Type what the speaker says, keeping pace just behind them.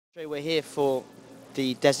We're here for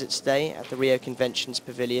the Deserts Day at the Rio Conventions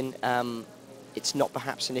Pavilion. It's not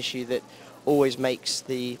perhaps an issue that always makes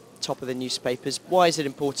the top of the newspapers. Why is it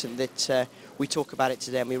important that we talk about it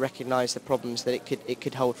today and we recognise the problems that it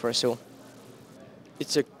could hold for us all?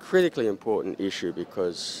 It's a critically important issue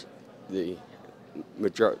because the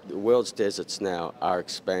world's deserts now are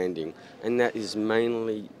expanding, and that is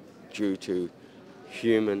mainly due to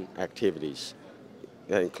human activities.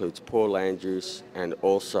 That includes poor land use and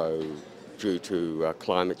also due to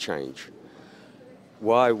climate change.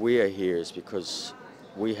 Why we are here is because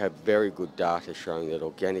we have very good data showing that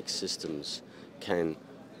organic systems can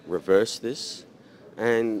reverse this,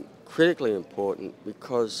 and critically important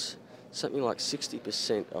because something like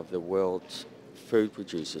 60% of the world's food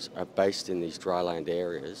producers are based in these dryland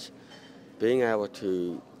areas. Being able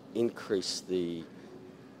to increase the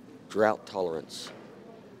drought tolerance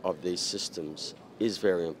of these systems is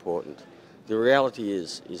very important. The reality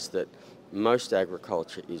is that most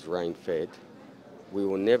agriculture is rain-fed. We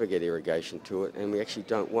will never get irrigation to it, and we actually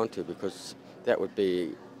don't want to because that would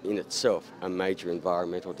be in itself a major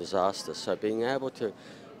environmental disaster. So being able to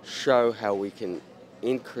show how we can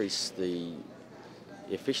increase the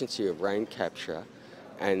efficiency of rain capture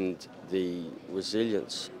and the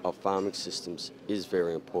resilience of farming systems is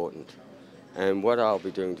very important. And what I'll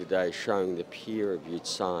be doing today is showing the peer-reviewed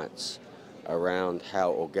science around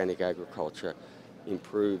how organic agriculture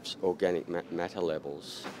improves organic matter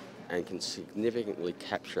levels and can significantly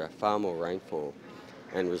capture far more rainfall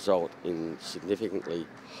and result in significantly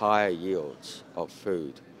higher yields of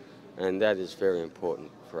food. And that is very important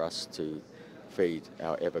for us to feed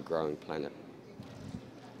our ever-growing planet.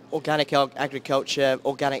 Organic agriculture,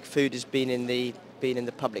 organic food has been in the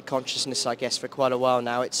public consciousness, I guess, for quite a while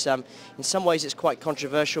now. It's in some ways it's quite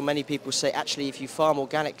controversial. Many people say actually if you farm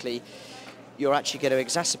organically, you're actually going to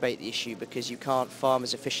exacerbate the issue because you can't farm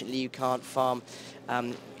as efficiently, you can't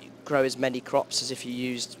grow as many crops as if you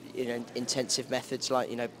used intensive methods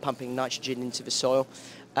like pumping nitrogen into the soil.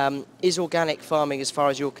 Is organic farming, as far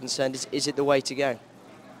as you're concerned, is it the way to go?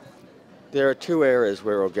 There are two areas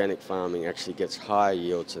where organic farming actually gets higher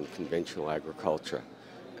yields than conventional agriculture,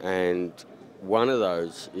 and one of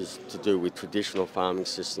those is to do with traditional farming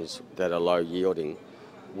systems that are low yielding.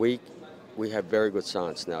 We have very good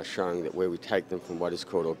science now showing that where we take them from what is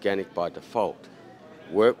called organic by default,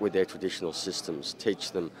 work with their traditional systems,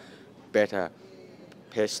 teach them better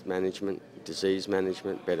pest management, disease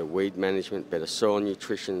management, better weed management, better soil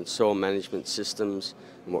nutrition, soil management systems,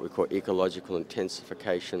 and what we call ecological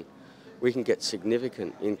intensification, we can get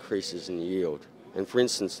significant increases in yield. And for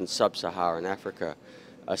instance, in sub-Saharan Africa,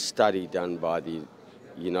 a study done by the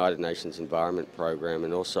United Nations Environment Programme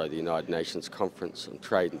and also the United Nations Conference on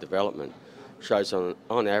Trade and Development shows on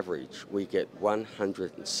average we get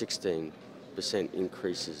 116%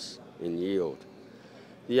 increases in yield.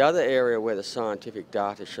 The other area where the scientific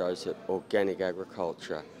data shows that organic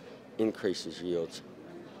agriculture increases yields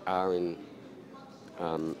are in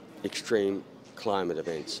extreme climate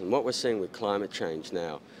events. And what we're seeing with climate change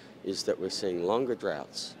now is that we're seeing longer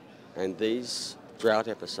droughts, and these drought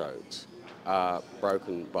episodes are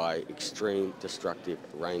broken by extreme destructive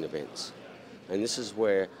rain events. And this is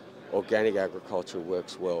where organic agriculture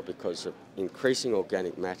works well because of increasing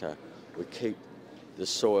organic matter. We keep the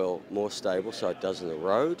soil more stable so it doesn't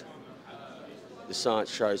erode. The science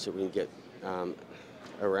shows that we can get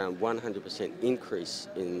around 100% increase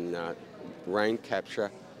in rain capture,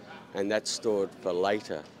 and that's stored for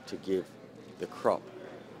later to give the crop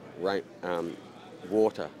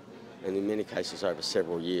water, and in many cases over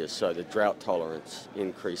several years, so the drought tolerance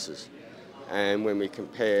increases. And when we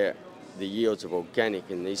compare the yields of organic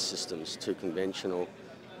in these systems to conventional,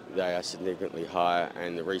 they are significantly higher,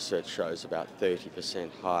 and the research shows about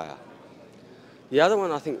 30% higher. The other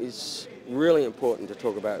one I think is really important to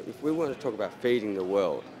talk about. If we want to talk about feeding the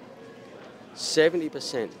world,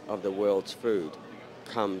 70% of the world's food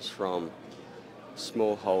comes from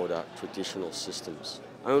smallholder traditional systems.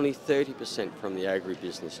 Only 30% from the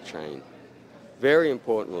agribusiness chain. Very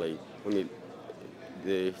importantly,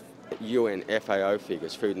 the UN FAO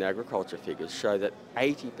figures, food and agriculture figures, show that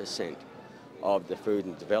 80% of the food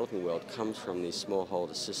in the developing world comes from these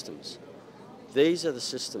smallholder systems. These are the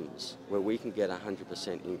systems where we can get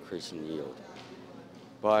 100% increase in yield.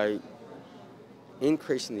 By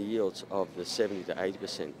increasing the yields of the 70 to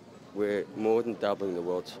 80%, we're more than doubling the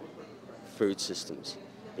world's food systems.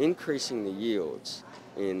 Increasing the yields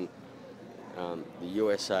in the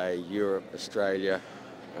USA, Europe, Australia,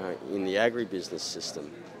 in the agribusiness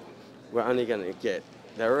system, we're only going to get,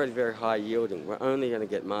 they're already very high yielding, we're only going to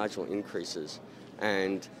get marginal increases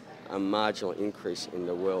and a marginal increase in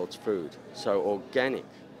the world's food. So organic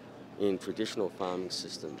in traditional farming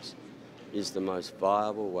systems is the most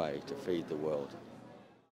viable way to feed the world.